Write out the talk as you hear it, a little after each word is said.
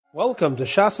Welcome to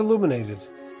Shas Illuminated.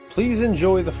 Please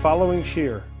enjoy the following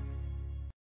shir.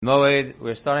 Moed,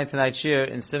 we're starting tonight's shir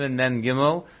in Siman Mem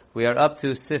Gimel. We are up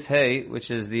to Sif Hey,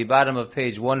 which is the bottom of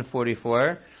page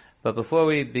 144. But before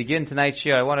we begin tonight's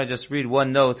shir, I want to just read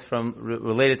one note from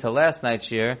related to last night's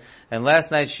shir. And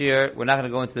last night's shir, we're not going to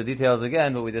go into the details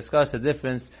again, but we discussed the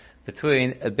difference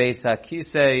between a Beis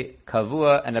HaKisei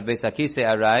Kavua and a Beis HaKisei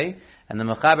Arai. And the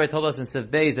Mechaber told us in Sif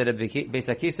Beis that a Beis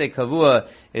HaKisei Kavua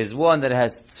is one that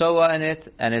has tzoa in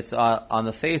it, and it's on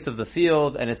the face of the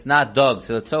field, and it's not dug.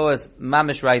 So the tzoa is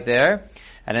mamish right there.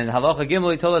 And in Halacha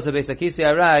Gimel, he told us a Beis HaKisei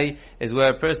Arai is where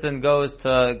a person goes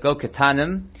to go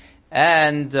ketanim,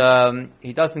 and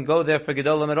he doesn't go there for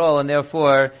gedolim at all, and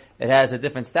therefore it has a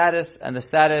different status, and the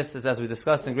status is, as we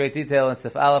discussed in great detail in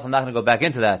Sif Aleph. I'm not going to go back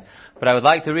into that. But I would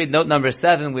like to read note number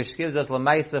 7, which gives us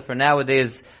Lamaisa for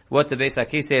nowadays what the Beis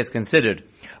HaKisei is considered.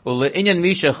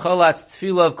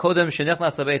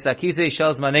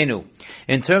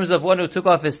 In terms of one who took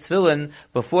off his tefillin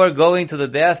before going to the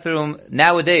bathroom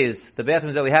nowadays, the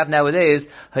bathrooms that we have nowadays,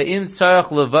 would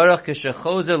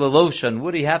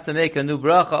he have to make a new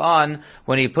bracha on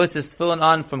when he puts his tefillin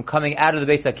on from coming out of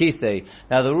the Beis HaKisei?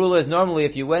 Now the rule is normally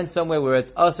if you went somewhere where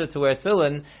it's usher to wear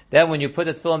tefillin, then when you put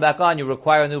the tefillin back on, you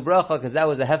require a new bracha because that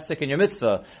was a hefsek in your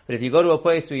mitzvah. But if you go to a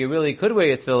place where you really could wear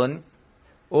your tefillin,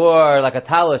 or like a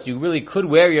talus, you really could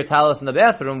wear your talus in the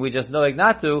bathroom, we just know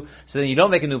not to, so then you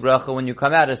don't make a new bracha when you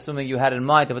come out, assuming you had in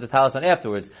mind to put the talus on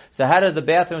afterwards. So how does the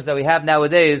bathrooms that we have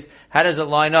nowadays, how does it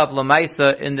line up,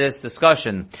 Lamaisa, in this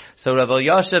discussion? So Rav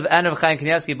Yoshev and Rav Chaim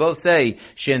Kanievsky both say,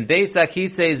 Shen Beis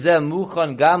HaKisei Zeh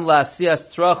Muchan Gam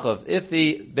La'asiyas Trachav. If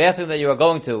the bathroom that you are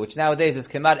going to, which nowadays is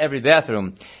come out every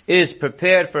bathroom, is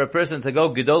prepared for a person to go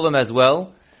gedolim as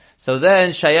well, so then,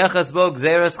 Shayachas bo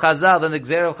Gzeres Chazal, then the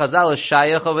Gzer of Chazal is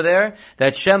Shayach over there,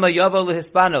 that Shema Yobo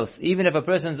Lehispanos, even if a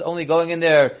person's only going in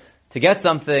there to get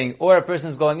something, or a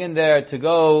person's going in there to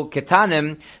go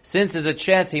Ketanim, since there's a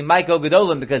chance he might go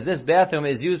Gedolim, because this bathroom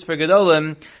is used for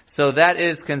Gedolim, so that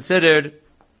is considered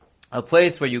a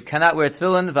place where you cannot wear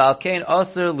tefillin, v'alkein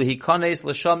aser lihikones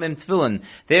l'shamim tefillin.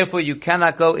 Therefore, you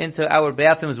cannot go into our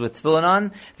bathrooms with tefillin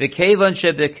on. V'kevan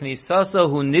shebeknisaso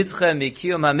hu nidche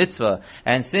mikiyum hamitzvah.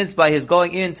 And since by his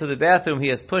going into the bathroom he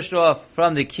is pushed off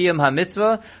from the kiyum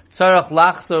hamitzvah, tzarach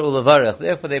lachzor ulevarech.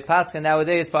 Therefore, they paskin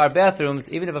nowadays for our bathrooms,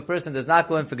 even if a person does not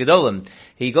go in for gedolim,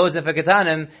 he goes in for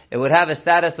ketanim, it would have a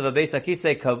status of a Beis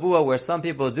HaKisei Kavua, where some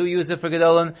people do use it for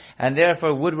gedolim, and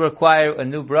therefore would require a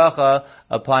new bracha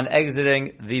upon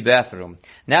exiting the bathroom.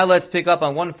 Now let's pick up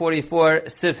on 144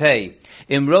 Sif Hey.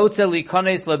 Imrotze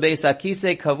likones lebeis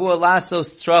hakisei kavua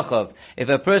lasos trachav. If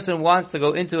a person wants to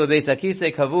go into a Beis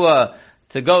HaKisei Kavua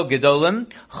to go gedolim,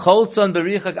 choltzon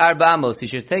berichak arba amos. He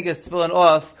should take his tefillin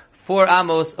off 4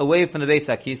 amos away from the Beis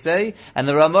HaKisei, and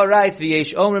the Ramah writes,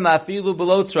 V'yesh omrim afilu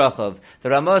below trachav. The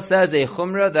Ramah says a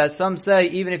chumrah that some say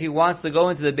even if he wants to go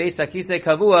into the Beis HaKisei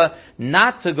Kavua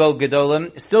not to go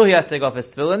gedolim, still he has to take off his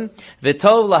tefillin.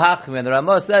 V'tov lahachmir. The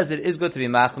Ramah says it is good to be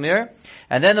machmir.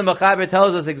 And then the Mechaber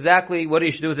tells us exactly what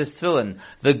he should do with his tefillin.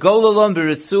 The golalon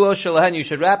b'ritzuos shalahen. You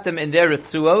should wrap them in their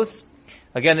ritzuos.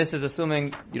 Again, this is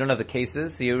assuming you don't have the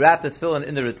cases, so you wrap the tefillin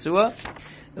in the ritzua.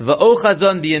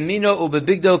 V'ochazon biyamino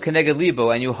ubebigdo keneged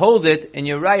libo, and you hold it in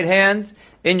your right hand,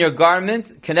 in your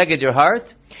garment, keneged your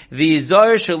heart.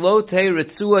 V'zor shalote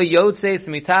ritzua yotzeis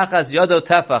mitachas yodo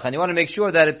tefach, and you want to make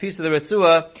sure that a piece of the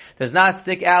ritzua does not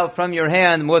stick out from your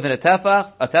hand more than a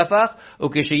tefach.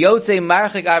 Ukishiyotze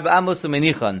marchik arba amos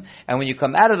umenichan, and when you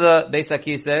come out of the Beis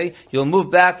HaKisei, you'll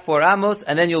move back 4 amos,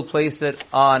 and then you'll place it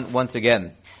on once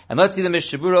again. And let's see the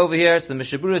Mishabura over here. So the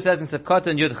Mishabura says in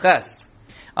Sefkatan Yud Ches,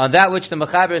 on that which the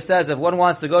Mechaber says, if one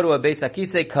wants to go to a Beis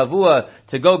HaKisei Kavua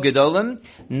to go Gedolim,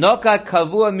 Noka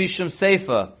Kavua Mishum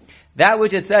Seifa. That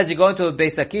which it says you're going to a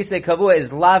Beis HaKisei Kavua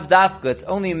is Lav Dafka. It's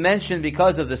only mentioned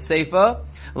because of the Seifa.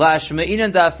 La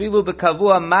Shme'inan Da'afilu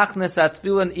Be'Kavua Machnes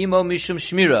Atfilin Imo Mishum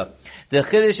Shmira. The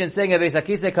Chiddush in saying a Beis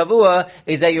HaKisei Kavua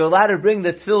is that you're allowed to bring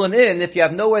the tefillin in if you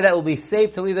have nowhere that will be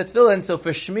safe to leave the tefillin. So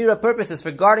for shmira purposes,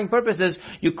 for guarding purposes,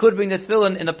 you could bring the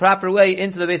tefillin in a proper way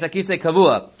into the Beis HaKisei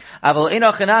Kavua. Aval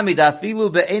eno chenami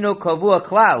da'afilu be'eno kavua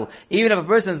klal. Even if a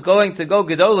person is going to go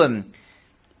gedolim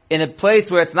in a place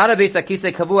where it's not a Beis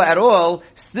HaKisei Kavua at all,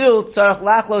 still tzarach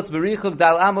lachlotz berichuk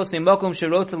dal amos mimokum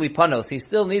shirotze lipanos. He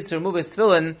still needs to remove his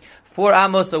tefillin 4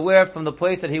 amos away from the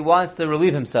place that he wants to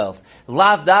relieve himself.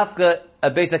 Lav dafka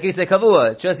a Beis HaKisei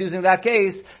Kavua, just using that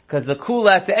case, because the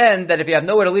kula at the end, that if you have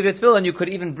nowhere to leave your tefillin, you could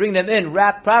even bring them in,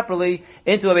 wrapped properly,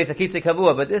 into a Beis HaKisei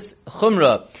Kavua. But this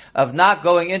chumrah of not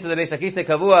going into the Beis HaKisei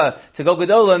Kavua to go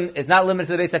gedolim is not limited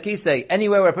to the Beis HaKisei.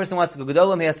 Anywhere where a person wants to go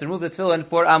gedolim, he has to remove the tefillin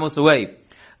 4 amos away.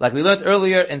 like we learned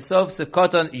earlier in Sof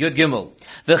Sivkoton Yud Gimel.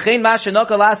 V'chein ma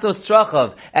shenoka lasos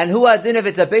trachav, and hu adin if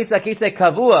it's a Beis HaKisei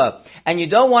kavua, and you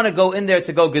don't want to go in there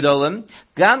to go gedolim,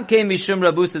 gam kein mishum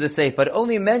rabusa the seifa. It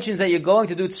only mentions that you're going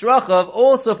to do tzrachav,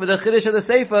 also for the chiddush of the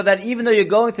seifa, that even though you're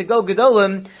going to go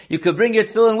gedolim, you could bring your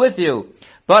tefillin with you.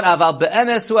 But aval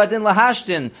be'emes hu adin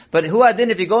lahashtin. But hu adin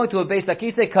if you're going to a Beis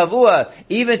HaKisei kavua,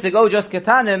 even to go just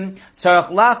ketanim, tzarach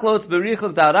lachlot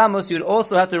berichuk da'aramos, you'd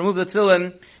also have to remove the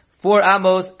tefillin 4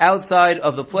 amos outside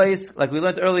of the place, like we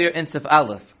learned earlier in Sif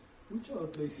Aleph. Which other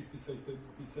places besides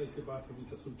the bathroom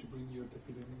is assumed to bring your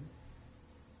tefillin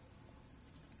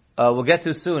in? We'll get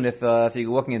to soon if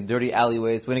you're walking in dirty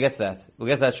alleyways. We're going to get to that. We'll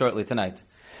get to that shortly tonight.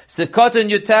 Sivkoton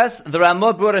Yutes, the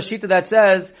Ramot brought a shita that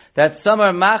says that some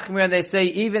are machmir, and they say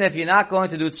even if you're not going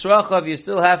to do tzrachav, you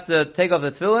still have to take off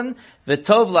the tefillin.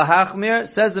 V'tov lahachmir,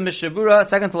 says the Mishabura,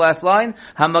 second to last line,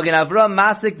 HaMagen Avram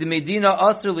masik de medina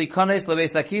asr likones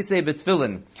lebeis hakisei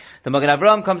b'tefillin. The Magen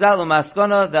Avram comes out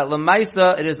l'maskana that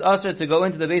l'maisa it is asr to go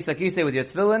into the Beis HaKisei with your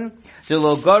tefillin, de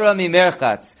lo gora mi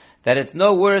merchatz, that it's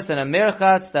no worse than a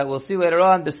merchatz that we'll see later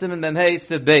on, b'simen memhei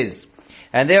tzib beis.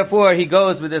 And therefore he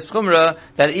goes with this chumrah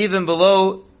that even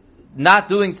below not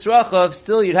doing tzrachav,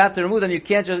 still you'd have to remove them. You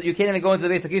can't even go into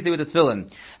the Beis HaKisei with the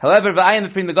tefillin. However, v'ayim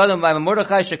b'prim megadol by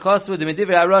Mordechai shekosvu the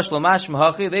midivrei harosh lo mash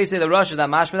mahachi. They say the rosh is not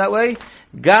mashma that way.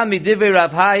 Gam midivrei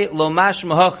Rav Hai lo mash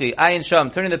mahachi. Ayin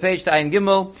sham. Turning the page to Ayin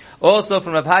Gimel. Also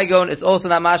from Rav Hai Gon, it's also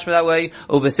not mashma that way.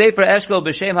 U'b'sefer Eshkol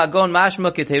b'shem hagon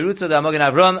mashma k'teirutza da Magen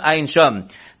Avram. Ayin sham.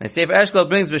 And Sefer Eshkol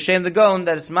brings b'shem the Gon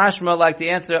that it's mashma like the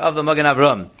answer of the Magen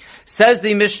Avram. Says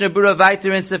the Mishnah Bura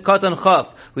Vayter in Sivkoton Chof.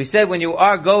 We said when you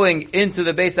are going into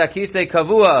the Beis HaKisei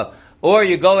kavua, or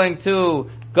you're going to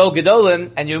go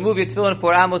gedolim, and you remove your tefillin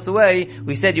 4 amos away,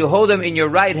 we said you hold them in your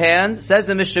right hand. Says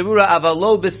the Mishavura,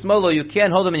 avalo bismolo, you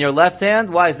can't hold them in your left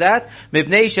hand. Why is that?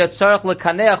 Mibnei shetzarach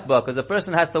lekaneach ba, because a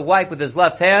person has to wipe with his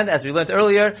left hand, as we learned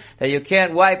earlier, that you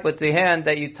can't wipe with the hand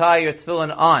that you tie your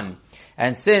tefillin on.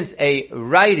 And since a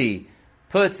righty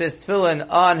puts his tefillin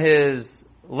on his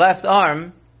left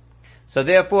arm, so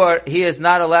therefore, he is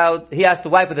not allowed, he has to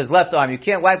wipe with his left arm. You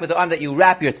can't wipe with the arm that you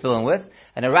wrap your tefillin with.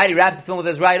 And a righty wraps his tefillin with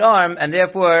his right arm, and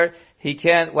therefore, he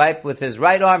can't wipe with his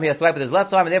right arm, he has to wipe with his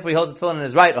left arm, and therefore he holds the tefillin in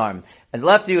his right arm. And the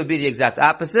lefty would be the exact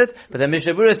opposite. But the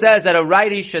Mishabura says that a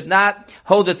righty should not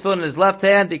hold the tefillin in his left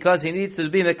hand, because he needs to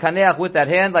be mekaneach with that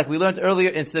hand, like we learned earlier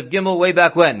in Siv Gimel way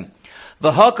back when.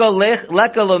 Here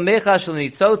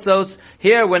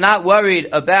we're not worried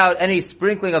about any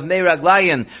sprinkling of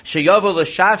meiraglayin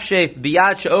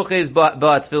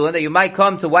that you might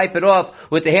come to wipe it off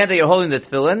with the hand that you're holding the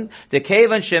tefillin. The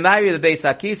kevan shemari the Beis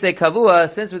HaKisei kavua,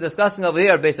 since we're discussing over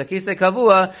here Beis HaKisei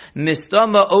kavua,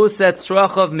 mistama oset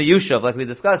tzrachav miyushav, like we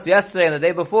discussed yesterday and the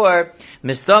day before.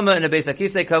 Mistama in the Beis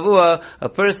HaKisei kavua, a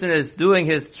person is doing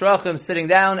his tzrachim sitting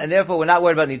down, and therefore we're not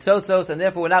worried about nitzotzos, and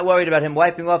therefore we're not worried about him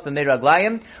wiping off the meiraglayin.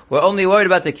 We're only worried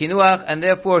about the kinuach, and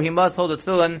therefore he must hold the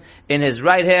tefillin in his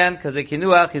right hand, because the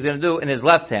kinuach he's going to do in his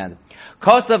left hand.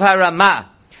 Kosav harama,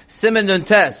 siman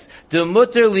nuntes, du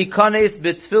mutter likanes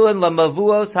betfillin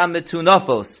lamavuos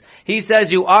hametunafos. He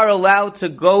says you are allowed to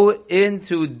go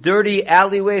into dirty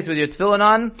alleyways with your tefillin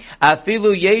on.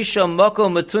 Afilu yesha moko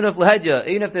metunaf lehedya.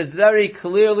 Even if there's very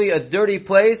clearly a dirty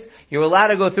place, you're allowed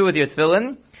to go through with your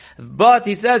tefillin. But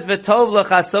he says, v'tov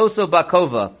l'chasoso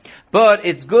bakova. But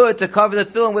it's good to cover the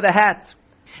tefillin with a hat.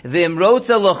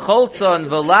 V'imrotza l'choltzon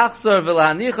v'lachzor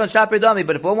v'lahanichon shapridami.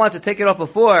 But if one wants to take it off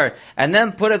before and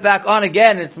then put it back on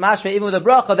again, it's mashma even with a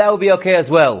bracha, that would be okay as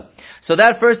well. So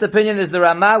that first opinion is the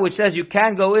Ramah, which says you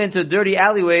can go into dirty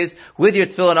alleyways with your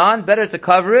tefillin on. Better to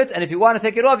cover it. And if you want to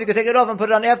take it off, you can take it off and put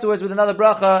it on afterwards with another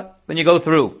bracha when you go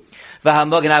through.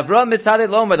 V'ha-Magen Avram mitzadei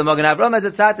lomer. The Magen Avram has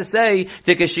a tzad to say,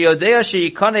 Tikashiyodea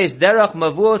she'yikones derach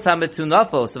mavuos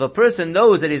hametunafos. If a person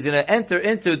knows that he's going to enter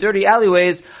into dirty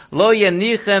alleyways, lo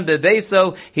yenichem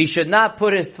bebeso, he should not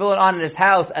put his tefillin on in his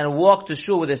house and walk to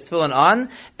shul with his tefillin on.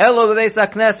 Elo bebeis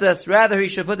hakneses. Rather, he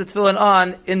should put the tefillin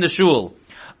on in the shul.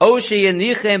 O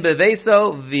she'yenichem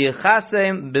bebeso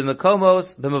v'yichasem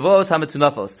b'mekomos b'mavos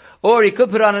hametunafos. Or he could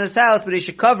put it on in his house, but he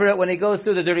should cover it when he goes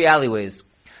through the dirty alleyways.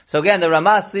 So again, the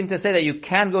Ramah seems to say that you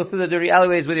can go through the dirty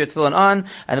alleyways with your tefillin on,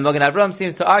 and the Magen Avram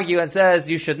seems to argue and says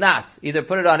you should not. Either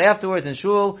put it on afterwards in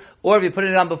shul, or if you put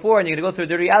it on before and you're going to go through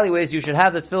dirty alleyways, you should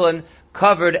have the tefillin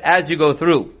covered as you go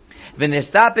through.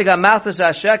 V'nistapik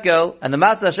ha-matzah shekel, and the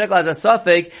matzah shekel has a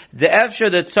suffix, the efsher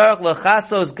the tzarach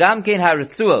lechasos gamkein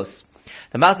ha-ritzuos.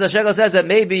 The Matzah Shekel says that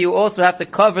maybe you also have to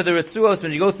cover the ritzuos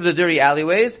when you go through the dirty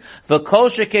alleyways. V'kol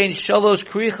shekein shalosh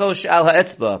krichos al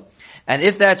ha'etzba. And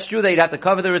if that's true that you'd have to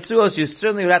cover the ritzuos, you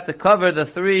certainly would have to cover the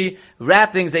 3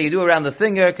 wrappings that you do around the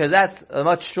finger, because that's a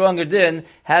much stronger din,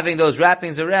 having those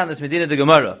wrappings around this Medina de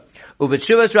Gemara.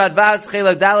 Ubetshuvas Radvaz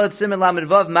Chelek Dalet Siman Lamed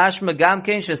Vav Mashma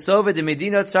Gamkein Shesova de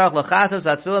Medina Tzarach Lachasos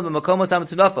Atfilim B'Makomos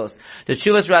Hamatunafos. The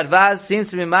Shuvas Radvaz seems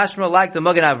to be mashma like the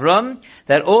Magen Avram,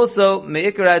 that also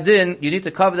Me'ikar Adin, you need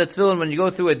to cover the tefillin when you go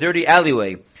through a dirty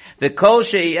alleyway. The kol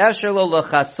she'yesher lo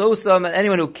lachasosam, and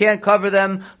anyone who can't cover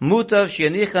them, mutav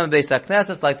she'yanichem beis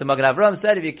haknesses, like the Magen Avram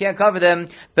said, if you can't cover them,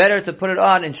 better to put it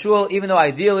on in shul, even though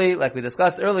ideally, like we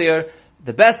discussed earlier,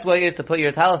 the best way is to put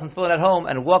your talis and tefillin at home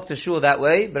and walk to shul that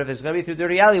way, but if it's going to be through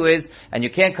dirty alleyways, and you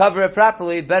can't cover it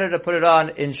properly, better to put it on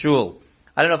in shul.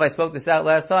 I don't know if I spoke this out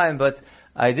last time, but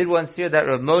I did once hear that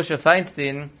Rav Moshe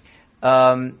Feinstein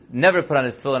never put on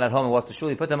his tefillin at home and walked to shul.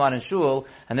 He put them on in shul,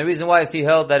 and the reason why is he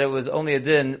held that it was only a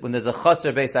din when there's a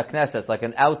chutzner based on knesses, like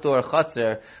an outdoor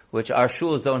chutzner, which our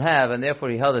shuls don't have, and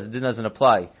therefore he held that the din doesn't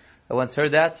apply. I once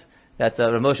heard that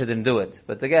Rav Moshe didn't do it.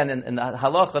 But again, in the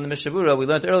halacha, in the Mishabura, we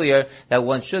learned earlier that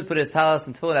one should put his talis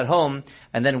and tefillin at home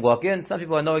and then walk in. Some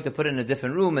people are knowing to put it in a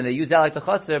different room, and they use that like the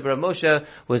chutzner, but Rav Moshe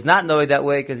was not knowing that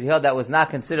way because he held that was not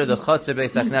considered a chutzner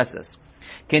based on knesses.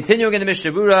 Continuing in the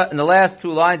Mishabura, in the last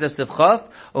 2 lines of Sivchaf,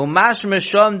 Umash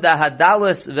Mishom da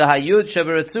Hadalis v'Hayud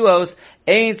Sheberetzuos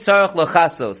Ein Tzarech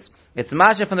Lochasos. It's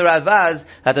Masha from the Ravaz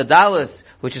that the Dalis,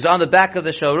 which is on the back of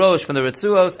the Shalrosh from the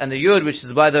Retzuos, and the Yud, which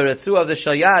is by the Retzu of the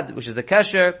Shalyad, which is the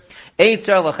Kesher, Ein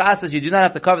Tzarech Lochasos, you do not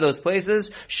have to cover those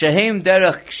places. Shehem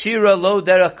Derech Kshira Lo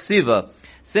Derech Ksiva.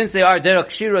 Since they are Derech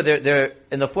Kshira, they're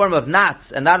in the form of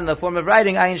knots and not in the form of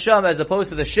writing, Ayin Sham, as opposed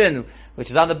to the Shin, which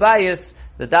is on the bias.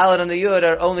 The Dalet and the Yud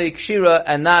are only Kshira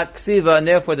and not Ksiva, and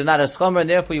therefore they're not as Chomer, and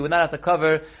therefore you would not have to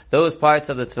cover those parts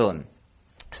of the Tefillin.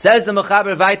 Says the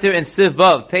Mechaber Vayter in Siv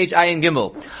Vav, page Ayin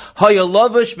Gimel.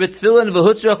 Hayolovish b'Tefillin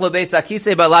v'hutzrach lebeis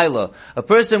hakisei balayla. A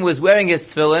person was wearing his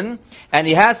Tefillin, and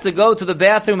he has to go to the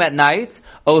bathroom at night,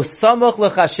 O samuch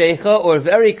l'chashecha, or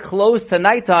very close to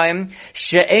nighttime,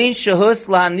 she'ein shehus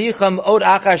lahanicham od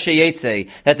achar sheyetze,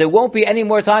 that there won't be any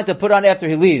more time to put on after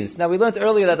he leaves. Now we learned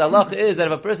earlier that the halacha is that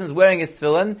if a person is wearing his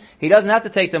tefillin, he doesn't have to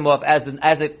take them off as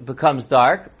it becomes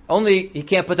dark, only he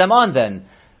can't put them on then.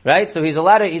 Right? So he's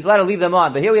allowed to leave them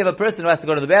on. But here we have a person who has to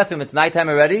go to the bathroom, it's nighttime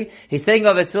already, he's taking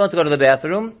off his tefillin to go to the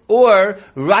bathroom, or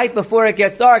right before it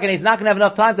gets dark, and he's not going to have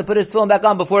enough time to put his tefillin back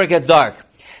on before it gets dark.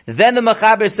 Then the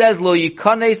Mechaber says, Lo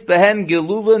yikanes behem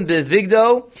gelulun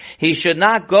bevigdo. He should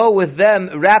not go with them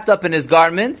wrapped up in his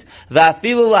garment.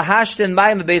 Va'afilu lahashten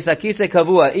mayim beis hakisei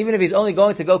kavua. Even if he's only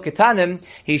going to go ketanim,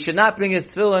 he should not bring his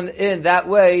tefillin in that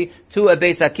way to a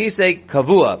beis hakisei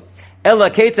kavua.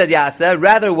 Ela ketzad yaseh.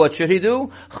 Rather, what should he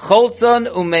do? Cholzon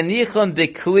umenichon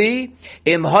dekli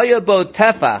im hoya bo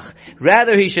tefach.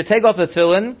 Rather, he should take off the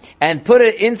tefillin and put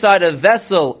it inside a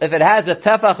vessel if it has a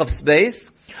tefach of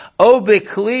space. O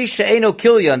bekli she'eno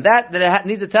kilyon. That it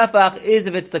needs a tefach is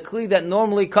if it's the kli that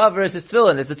normally covers his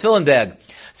tefillin. It's a tefillin bag.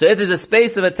 So if there's a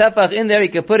space of a tefach in there, he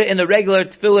can put it in the regular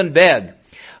tefillin bag.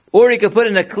 Or he could put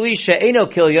in a kli she'eno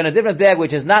kilyon, a different bag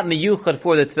which is not miyuchad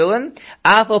for the tefillin.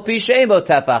 Afal pi she'emo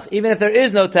tefach. Even if there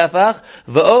is no tefach,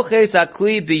 v'oches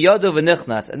ha'kli biyodo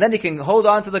v'nichnas. And then he can hold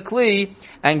on to the kli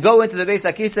and go into the beis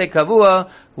hakisei kavua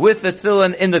with the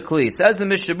tefillin in the kli. Says the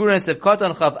Mishabura in Sivkot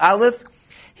Chav Aleph,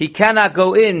 he cannot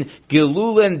go in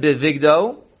Gilulin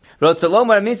bevigdo.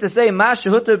 Rotzalomar means to say Mash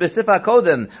Hutter b'sifa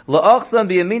kodem la'ochsam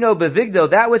b'yamino bevigdo.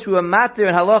 That which we were matir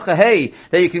in halacha hey,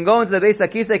 that you can go into the beis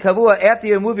hakisei kavua after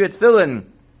you remove your tefillin.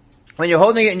 When you're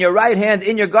holding it in your right hand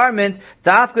in your garment,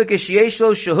 that's only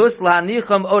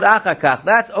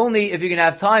if you can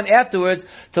have time afterwards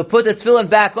to put the tefillin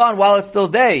back on while it's still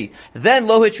day. Then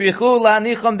there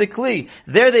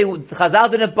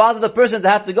Chazal didn't bother the person to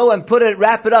have to go and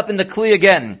wrap it up in the kli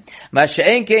again. Which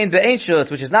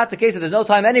is not the case if there's no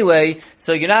time anyway,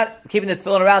 so you're not keeping the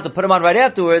tefillin around to put them on right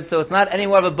afterwards, so it's not any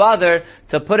more of a bother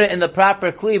to put it in the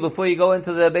proper kli before you go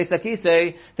into the beis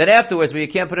hakisei than afterwards where you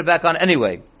can't put it back on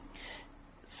anyway.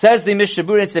 Says the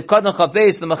Mishabur in Sivkot Chav,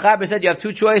 the Mechaber said you have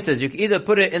 2 choices. You can either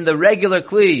put it in the regular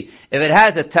kli if it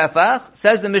has a tefach.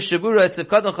 Says the Mishabur in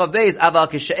Sivkot Chav, aval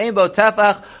kishein bo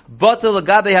tefach batel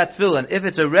lagabe hatfilin. If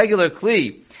it's a regular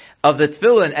kli of the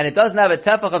tefillin and it doesn't have a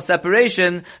tefach of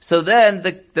separation, so then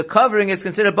the covering is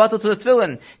considered batel to the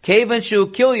tefillin. Kevan shu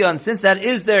kilyon, since that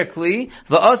is their kli,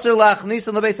 va'asur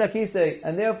lachnisan lebeis hakisei,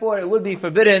 and therefore it would be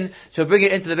forbidden to bring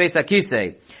it into the beis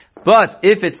hakisei. But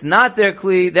if it's not their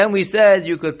kli, then we said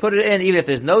you could put it in even if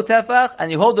there's no tefach,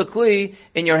 and you hold the kli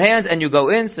in your hands and you go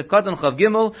in. Sifkatan chav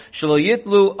gimel shelo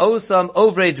yitlu osam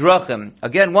ovre drachim.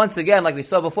 Again, once again, like we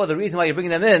saw before, the reason why you're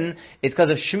bringing them in is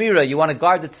because of shmira. You want to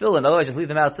guard the tefillin, otherwise just leave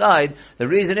them outside. The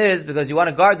reason is because you want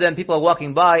to guard them. People are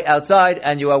walking by outside,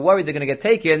 and you are worried they're going to get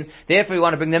taken. Therefore, you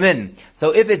want to bring them in. So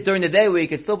if it's during the day where you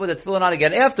can still put the tefillin on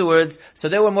again afterwards, so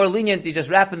they were more lenient. You just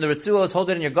wrap in the ritzuos,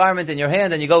 hold it in your garment in your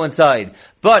hand, and you go inside.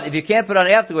 But if you can't put it on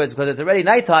afterwards because it's already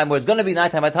nighttime, or it's going to be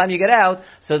nighttime by the time you get out,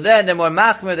 so then they're more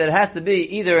machmer that it has to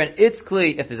be either in its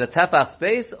kli if there's a tefach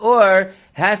space, or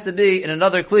has to be in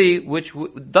another kli which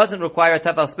doesn't require a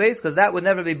tefach space, because that would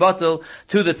never be batel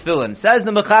to the tefillin. Says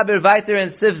the mechaber weiter in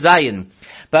Sif Zayin.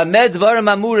 B'med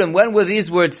dvarim amurim. When were these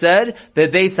words said?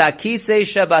 Bebeis hakisei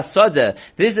shabasoda.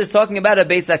 This is talking about a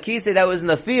beis hakisei that was in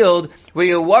the field where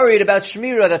you're worried about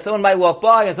shmira, that someone might walk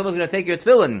by and someone's going to take your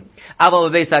tefillin. Aval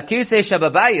bebeis hakisei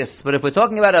shababayis. But if we're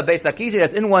talking about a beis hakisei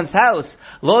that's in one's house,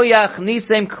 lo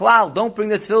yachnisem klal. Don't bring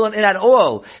the tefillin in at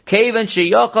all. Kevan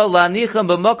sheyochal lanichem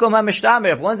b'mokom hamishtamer.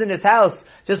 If one's in his house,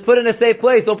 just put it in a safe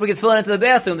place. Don't bring it tefillin into the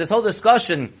bathroom. This whole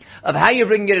discussion of how you're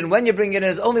bringing it and when you're bringing it in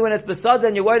is only when it's besada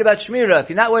and you're worried about shmira. If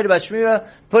you're not worried about shmira,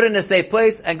 put it in a safe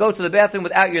place and go to the bathroom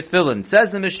without your tefillin. Says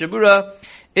the Mishabura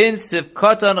in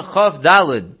Sivkatan Chav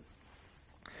Dalid.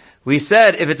 We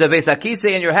said if it's a beis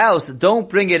hakisei in your house, don't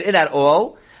bring it in at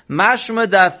all. Mashma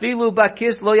dafilu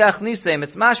bakis lo yachnisem.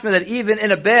 It's mashma that even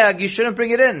in a bag you shouldn't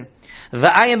bring it in.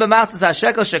 V'ayim b'matzas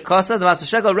ha'shekel shekosa. The Matzah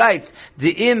Shekel writes,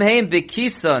 D'im heim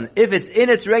b'kison. If it's in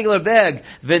its regular bag,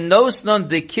 v'nosnon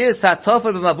b'kis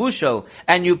ha'tofer b'mabusho,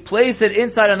 and you place it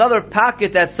inside another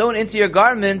pocket that's sewn into your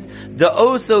garment, the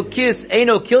oso kis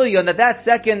eino kilyon, that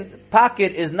second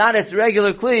pocket is not its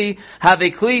regular kli, have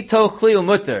a kli toch kli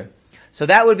umutter. So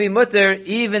that would be mutter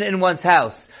even in one's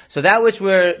house. So that which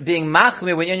we're being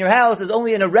machmir when you're in your house is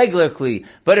only in a regular kli.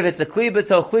 But if it's a kli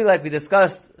b'toch kli, like we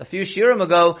discussed a few shiurim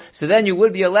ago, so then you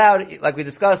would be allowed, like we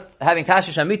discussed, having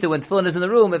kasher shamita when tefillin is in the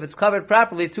room, if it's covered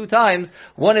properly 2 times,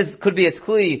 could be its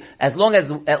kli, as long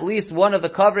as at least one of the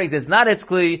coverings is not its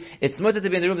kli, it's mutter to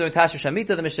be in the room doing kasher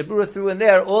shamita. The Mishabura threw in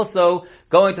there also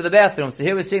going to the bathroom. So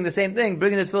here we're seeing the same thing,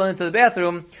 bringing the tefillin into the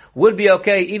bathroom would be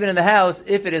okay even in the house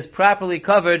if it is properly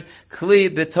covered kli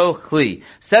b'toch kli.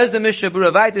 Says the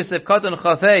Mishabura Vaitis of Katan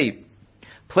Chafei,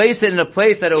 place it in a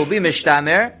place that it will be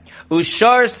mishtamer.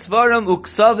 Ushar svarim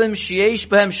uksavim sheyesh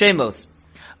behem shemos.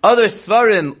 Other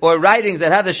svarim or writings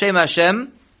that have the Shem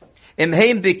Hashem,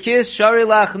 imheim bikis shari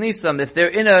lachnisam. If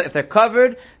they're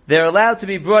covered, they're allowed to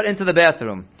be brought into the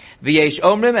bathroom. V'yesh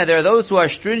omrim, and there are those who are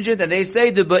stringent and they say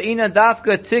the ba'ina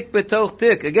dafka tik betoch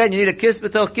tik. Again, you need a kiss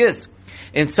betoch kiss.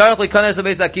 In Tzarech Likanes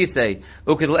Beis Hakisei,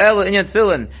 Ukidl El Inyan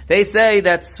Tefillin, they say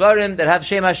that Svarim that have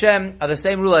Shem Hashem are the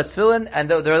same rule as Tefillin, and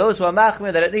there are those who are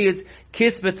machmir that it needs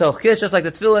kiss b'toch kiss, just like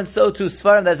the Tefillin, so too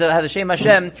Svarim that have the Shem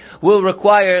Hashem will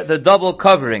require the double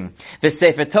covering. The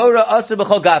Sefer Torah Asur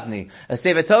B'chol Gavni. A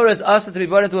Sefer Torah is asur to be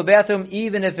brought into a bathroom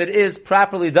even if it is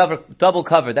properly double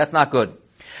covered. That's not good.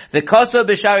 The koso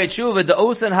b'shari tshuva, the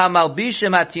osen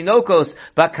hamalbishim hatinokos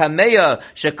bakameya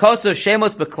shekoso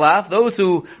shemos beklaf. Those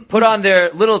who put on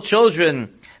their little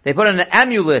children, they put on an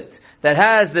amulet that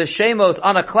has the shemos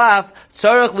on a klaf.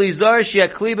 Tzarech lizar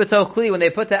she'akli b'toch kli. When they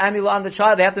put the amulet on the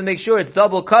child, they have to make sure it's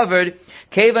double covered.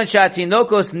 Kevan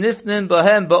shatinokos nifnim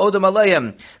bahem ba'odam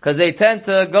aleihem, because they tend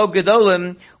to go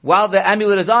gedolim while the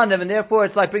amulet is on them, and therefore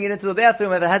it's like bringing it into the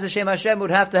bathroom. If it has a Shem Hashem,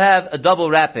 would have to have a double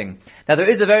wrapping. Now there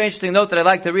is a very interesting note that I'd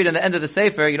like to read in the end of the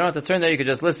Sefer. You don't have to turn there, you can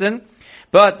just listen.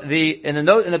 But in the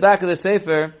note in the back of the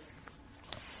Sefer,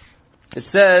 it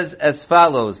says as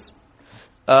follows.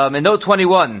 In note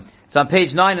 21, it's on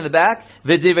page 9 in the back.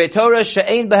 V'divrei Torah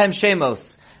she'ein behem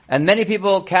shemos. And many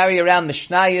people carry around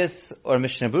Mishnayos or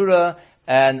Mishnah Berurah,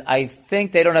 and I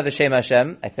think they don't have the Shem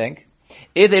Hashem, I think.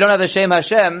 If they don't have the Shem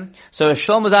Hashem, so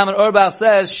Shlomo Zalman Auerbach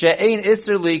says, She'ein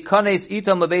isser li kanes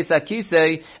itam lebeis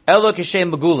hakisei elo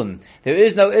kishem megulim. There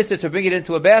is no isser to bring it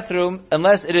into a bathroom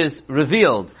unless it is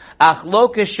revealed. Ach lo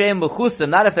kishem mechusim,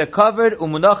 not if they're covered,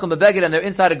 umunachim bebeged, and they're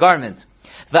inside a garment.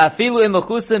 Va'afilu im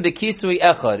mechusim b'kisui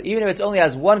echad. Even if it's only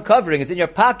has one covering, it's in your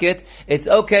pocket, it's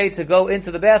okay to go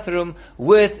into the bathroom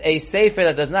with a sefer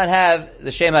that does not have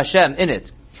the Shem Hashem in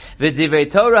it. And divrei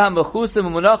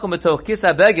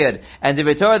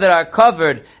Torah that are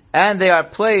covered and they are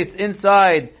placed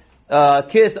inside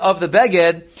kiss of the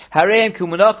beged, hareim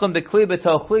kumunachim b'kli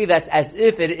b'tochli, that's as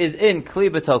if it is in kli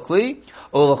b'tochli.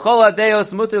 Ulechol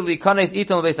hadeos muter likanes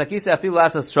itom beis hakisei afilu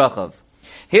asas trachav.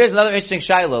 Here's another interesting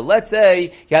shaila. Let's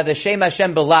say you have the Shem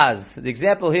Hashem belaz. The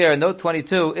example here in note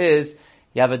 22 is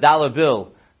you have a $1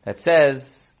 bill that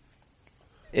says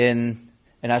in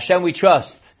Hashem we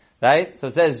trust. right? So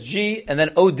it says G and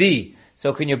then OD.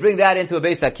 So can you bring that into a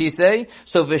Beis HaKisei?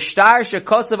 So v'shtar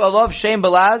shekosav alav shem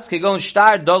balaz, kigon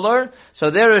shtar dollar. So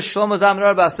there is Shlomo Zalman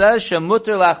Auerbach says,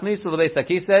 shemuter lachnis l'Beis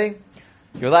HaKisei.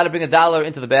 You're allowed to bring $1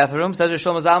 into the bathroom, says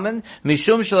Shlomo Zalman.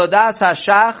 Mishum sheladas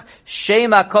hashach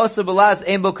shem hakosav balaz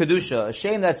ein bo kedusha. A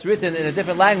shem that's written in a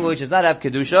different language does not have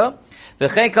kedusha.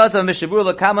 V'chein kosav mishabur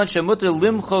lekaman shemuter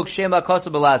limchok shem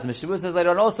hakosav balaz. Mishabur says later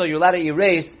on also you're allowed to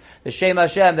erase the Shem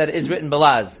Hashem that is written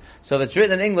balaz. So if it's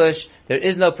written in English, there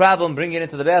is no problem bringing it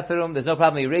into the bathroom. There's no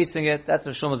problem erasing it. That's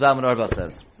what Shlomo Zalman Auerbach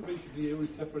says. So basically, every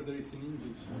sefer there is in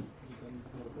English.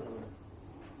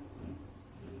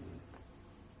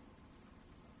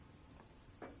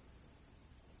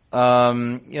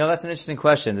 That's an interesting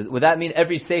question. Would that mean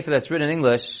every sefer that's written in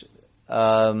English,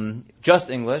 just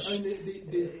English? I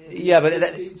mean,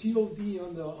 The GOD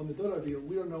on the dollar bill,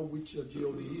 we don't know which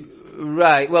GOD is.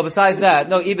 Right. Well, besides that,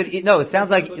 it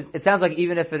sounds like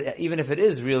even if it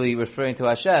is really referring to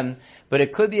Hashem, but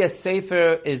it could be a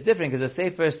sefer is different because a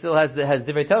sefer still has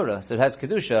divrei Torah, so it has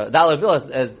kedusha. Dollar bill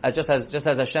just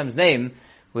has Hashem's name,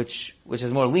 which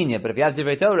is more lenient. But if you have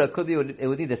divrei Torah, it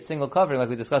would need a single covering, like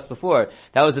we discussed before.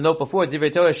 That was the note before,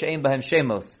 divrei Torah she'ein bahem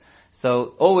shemos.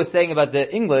 So all we're saying about the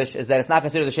English is that it's not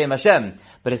considered the Shem Hashem,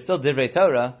 but it's still divrei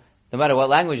Torah. No matter what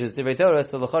language is divrei Torah,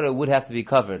 so the Chorah would have to be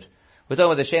covered. We're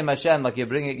talking about the Shem Hashem, like you're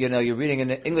reading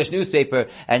an English newspaper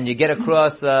and you get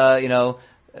across, Hashem's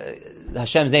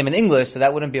name in English, so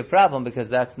that wouldn't be a problem because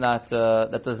that's not,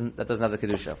 that doesn't have the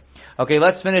kedusha. Okay,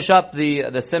 let's finish up the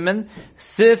siman.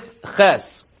 Sif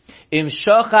Ches. Im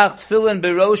shochach tefillin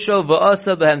berosho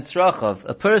v'asa behem tzrachav.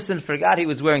 A person forgot he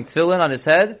was wearing tefillin on his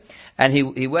head, and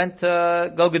he went to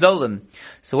go gedolim.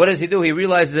 So what does he do? He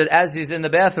realizes that as he's in the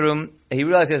bathroom, he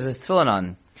realizes he has his tefillin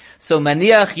on. So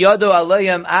maniach yado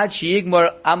alayim ad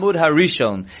sheyigmor amud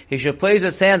harishon. He should place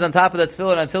his hands on top of the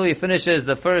tefillin until he finishes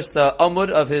the first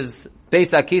amud of his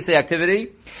Beis HaKisei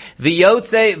activity.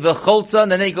 V'yotze v'cholza,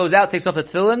 and then he goes out, takes off the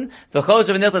tefillin.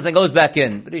 V'cholza v'nichlas, and goes back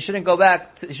in. But he shouldn't go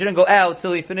out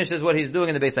till he finishes what he's doing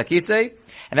in the Beis HaKisei.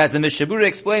 And as the Mishabura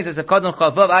explains, it's a kadon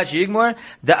chavav ad sheyigmor,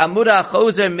 the amura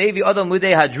chozer maybe adam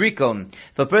mudei hadrikon.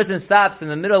 If a person stops in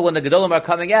the middle when the gedolim are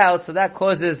coming out, so that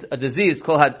causes a disease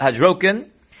called hadrokin.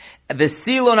 The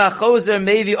silon achozer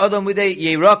maybe adam midei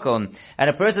yerakon, and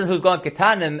a person who's gone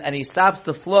ketanim and he stops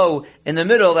the flow in the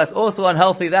middle, that's also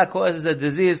unhealthy. That causes a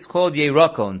disease called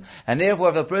yerakon. And therefore,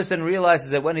 if a person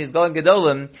realizes that when he's going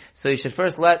gedolim, so he should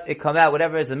first let it come out,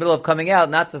 whatever is in the middle of coming out,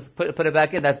 not to put it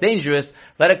back in. That's dangerous.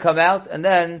 Let it come out and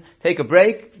then take a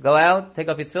break, go out, take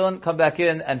off your tefillin, come back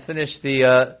in, and finish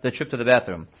the trip to the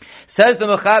bathroom. Says the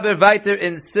Mechaber Viter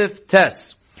in Sif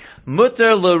Tes.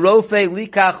 Mutter l'rofe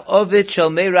likach ovid shel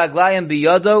mei raglayim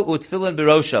biyado utfilin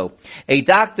birosho. A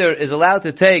doctor is allowed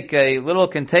to take a little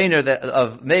container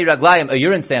of mei raglayim, a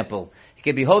urine sample. He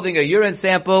can be holding a urine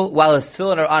sample while his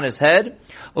tefillin are on his head.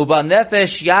 Ubal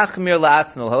nefesh yachmir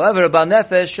la'atzno. However, ubal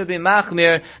nefesh should be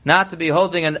machmir not to be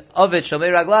holding an ovid shel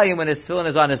mei raglayim when his tefillin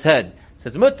is on his head. So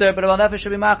it's mutter, but ubal nefesh should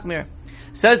be machmir.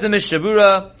 Says the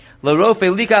Mishabura, L'rofe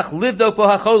likach livdo po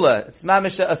hachola. It's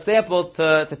mamish a sample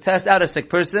to test out a sick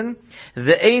person.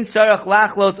 The ein tzarach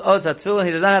lachlot oz hatfilin.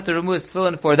 He does not have to remove his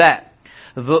tefillin for that.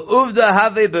 V'uvda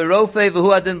have berofe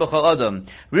v'hu adin b'chol adam.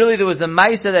 Really, there was a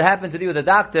ma'isa that happened to do with a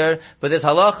doctor, but this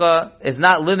halacha is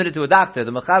not limited to a doctor.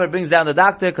 The Mechaber brings down the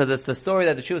doctor because it's the story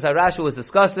that the Shuvas HaRashba was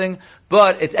discussing,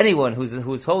 but it's anyone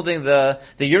who's holding the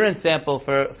urine sample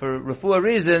for refuah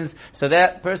reasons, so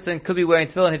that person could be wearing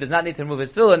tefillin. He does not need to remove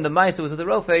his tefillin. The ma'isa was with the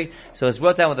rofe, so it's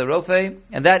brought down with the rofe,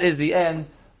 and that is the end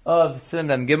of Siman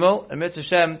Mem Gimel. And Mitzvah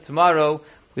Shem, tomorrow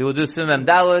we will do Siman Mem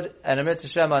Daled, and Mitzvah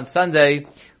Shem on Sunday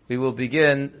we will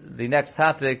begin the next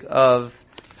topic of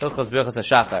Hilchos Birchas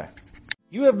HaShachar.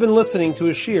 You have been listening to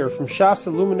a shiur from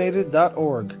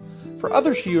shasilluminated.org. For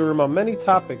other shiurim on many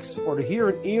topics, or to hear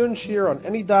an Iyun shiur on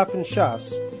any daf in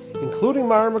Shas, including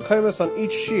Ma'ar Mekaymas on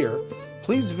each shiur,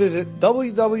 please visit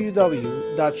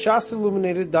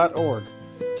www.shasilluminated.org.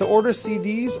 To order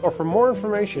CDs or for more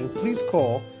information, please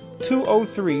call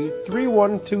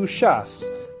 203-312-SHAS.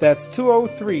 That's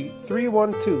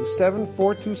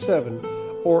 203-312-7427.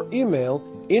 Or email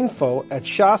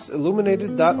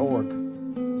info@shasilluminated.org.